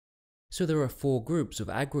So there are four groups of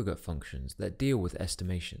aggregate functions that deal with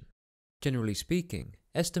estimation. Generally speaking,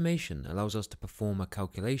 estimation allows us to perform a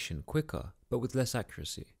calculation quicker but with less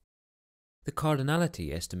accuracy. The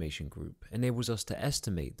Cardinality Estimation group enables us to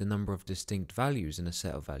estimate the number of distinct values in a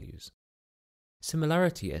set of values.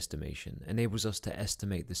 Similarity Estimation enables us to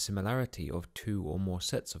estimate the similarity of two or more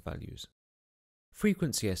sets of values.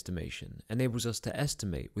 Frequency Estimation enables us to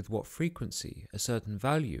estimate with what frequency a certain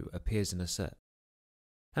value appears in a set.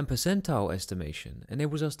 And Percentile Estimation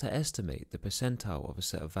enables us to estimate the percentile of a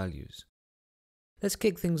set of values. Let's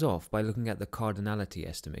kick things off by looking at the Cardinality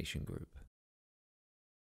Estimation group.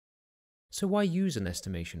 So why use an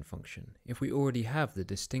estimation function if we already have the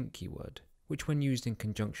distinct keyword, which when used in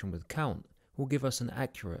conjunction with count will give us an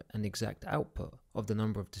accurate and exact output of the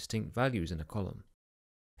number of distinct values in a column?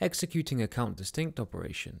 Executing a count distinct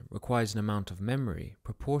operation requires an amount of memory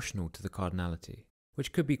proportional to the cardinality,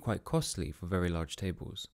 which could be quite costly for very large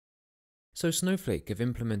tables. So Snowflake have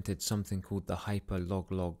implemented something called the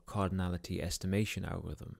hyper-log-log cardinality estimation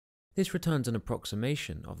algorithm. This returns an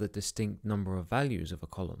approximation of the distinct number of values of a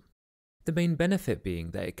column. The main benefit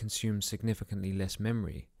being that it consumes significantly less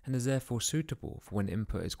memory and is therefore suitable for when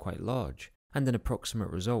input is quite large and an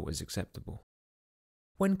approximate result is acceptable.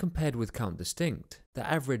 When compared with count distinct, the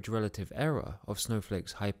average relative error of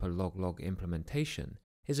Snowflake's hyper-log-log implementation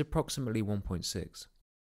is approximately 1.6.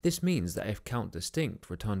 This means that if count distinct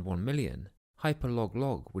returned 1 million,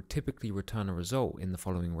 hyper-log-log would typically return a result in the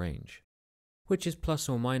following range, which is plus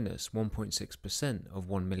or minus 1.6% of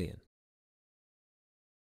 1 million.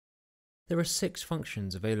 There are 6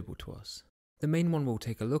 functions available to us. The main one we'll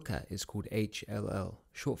take a look at is called HLL,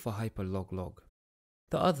 short for hyper-log-log.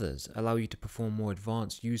 The others allow you to perform more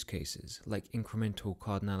advanced use cases like incremental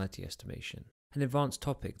cardinality estimation, an advanced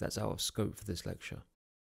topic that's out of scope for this lecture.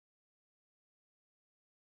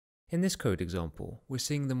 In this code example, we're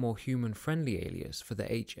seeing the more human-friendly alias for the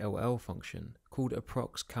HLL function called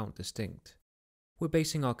approx_count_distinct. We're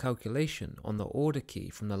basing our calculation on the order key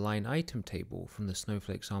from the line item table from the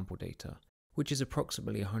Snowflake sample data, which is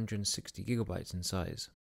approximately 160 GB in size.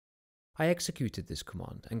 I executed this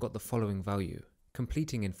command and got the following value,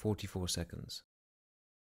 completing in 44 seconds.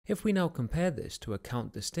 If we now compare this to a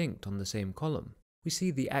count distinct on the same column, we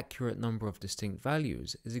see the accurate number of distinct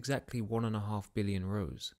values is exactly 1.5 billion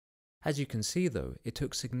rows. As you can see though, it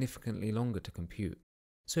took significantly longer to compute.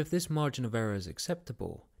 So if this margin of error is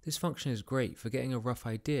acceptable, this function is great for getting a rough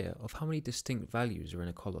idea of how many distinct values are in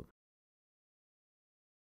a column.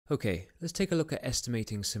 Okay, let's take a look at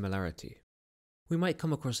estimating similarity. We might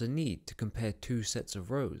come across a need to compare two sets of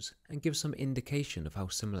rows and give some indication of how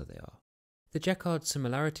similar they are. The Jacquard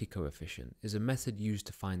similarity coefficient is a method used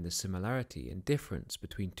to find the similarity and difference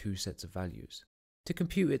between two sets of values. To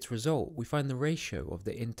compute its result, we find the ratio of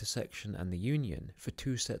the intersection and the union for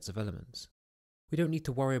two sets of elements. We don't need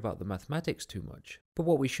to worry about the mathematics too much, but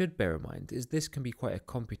what we should bear in mind is this can be quite a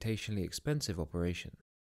computationally expensive operation.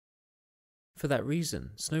 For that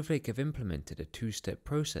reason, Snowflake have implemented a two-step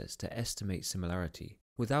process to estimate similarity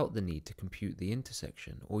without the need to compute the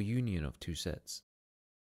intersection or union of two sets.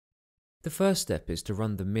 The first step is to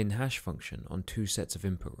run the min-hash function on two sets of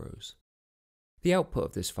input rows. The output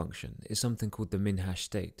of this function is something called the min-hash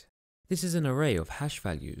state. This is an array of hash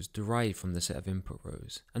values derived from the set of input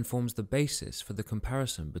rows and forms the basis for the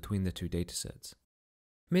comparison between the two datasets.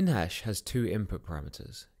 Min-hash has two input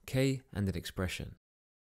parameters, k and an expression.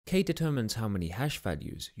 K determines how many hash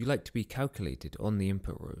values you like to be calculated on the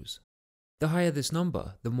input rows. The higher this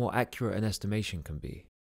number, the more accurate an estimation can be.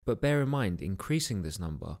 But bear in mind, increasing this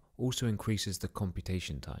number also increases the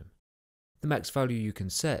computation time. The max value you can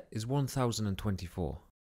set is 1024.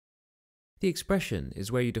 The expression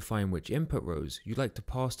is where you define which input rows you'd like to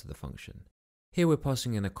pass to the function. Here we're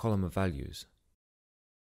passing in a column of values.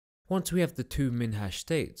 Once we have the two min-hash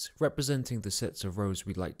states representing the sets of rows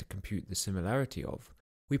we'd like to compute the similarity of,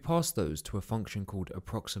 we pass those to a function called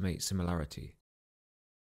approximate similarity.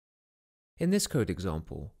 In this code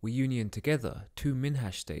example, we union together two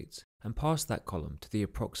min-hash states and pass that column to the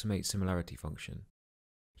approximate similarity function.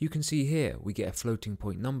 You can see here we get a floating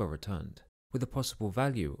point number returned, with a possible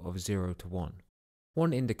value of 0 to 1.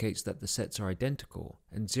 1 indicates that the sets are identical,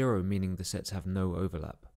 and 0 meaning the sets have no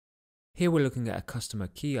overlap. Here we're looking at a customer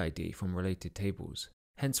key ID from related tables,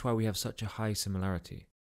 hence why we have such a high similarity.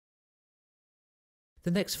 The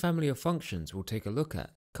next family of functions we'll take a look at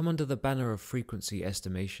come under the banner of frequency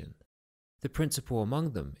estimation. The principal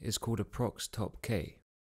among them is called approx_top_k.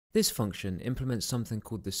 This function implements something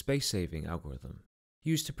called the space-saving algorithm,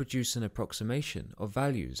 used to produce an approximation of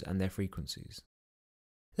values and their frequencies.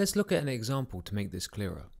 Let's look at an example to make this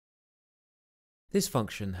clearer. This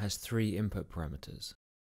function has three input parameters.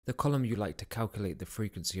 the column you like to calculate the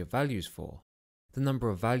frequency of values for, the number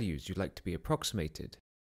of values you'd like to be approximated,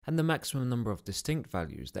 and the maximum number of distinct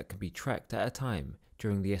values that can be tracked at a time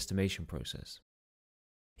during the estimation process.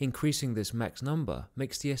 Increasing this max number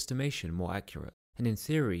makes the estimation more accurate, and in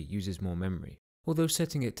theory uses more memory, although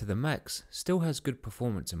setting it to the max still has good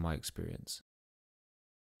performance in my experience.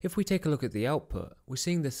 If we take a look at the output, we're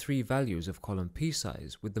seeing the 3 values of column P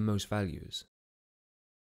size with the most values.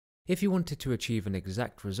 If you wanted to achieve an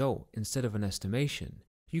exact result instead of an estimation,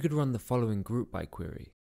 you could run the following group by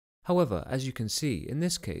query. However, as you can see, in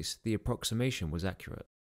this case, the approximation was accurate.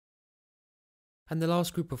 And the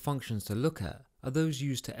last group of functions to look at are those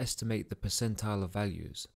used to estimate the percentile of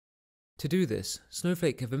values. To do this,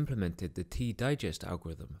 Snowflake have implemented the t-digest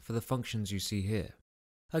algorithm for the functions you see here.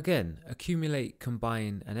 Again, accumulate,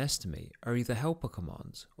 combine, and estimate are either helper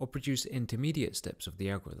commands or produce intermediate steps of the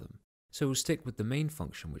algorithm, so we'll stick with the main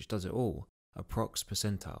function which does it all, approx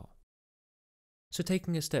percentile. So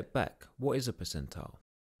taking a step back, what is a percentile?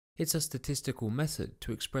 It's a statistical method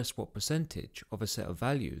to express what percentage of a set of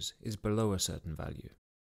values is below a certain value.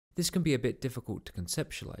 This can be a bit difficult to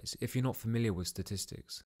conceptualize if you're not familiar with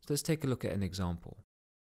statistics, so let's take a look at an example.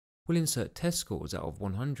 We'll insert test scores out of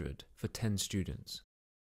 100 for 10 students.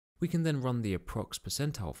 We can then run the approx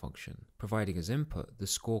percentile function, providing as input the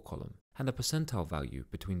score column and a percentile value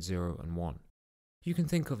between 0 and 1. You can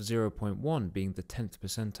think of 0.1 being the 10th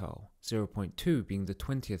percentile, 0.2 being the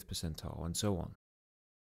 20th percentile, and so on.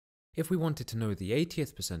 If we wanted to know the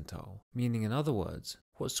 80th percentile, meaning in other words,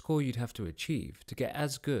 what score you'd have to achieve to get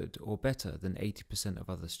as good or better than 80% of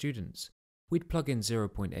other students, we'd plug in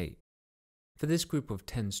 0.8. For this group of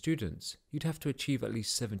 10 students, you'd have to achieve at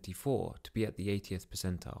least 74 to be at the 80th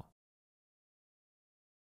percentile.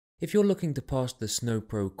 If you're looking to pass the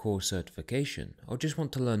SnowPro course certification or just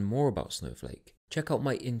want to learn more about Snowflake, check out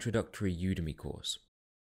my introductory Udemy course.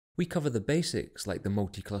 We cover the basics like the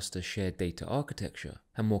multi-cluster shared data architecture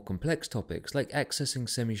and more complex topics like accessing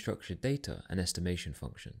semi-structured data and estimation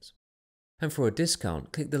functions. And for a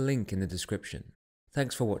discount, click the link in the description.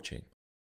 Thanks for watching.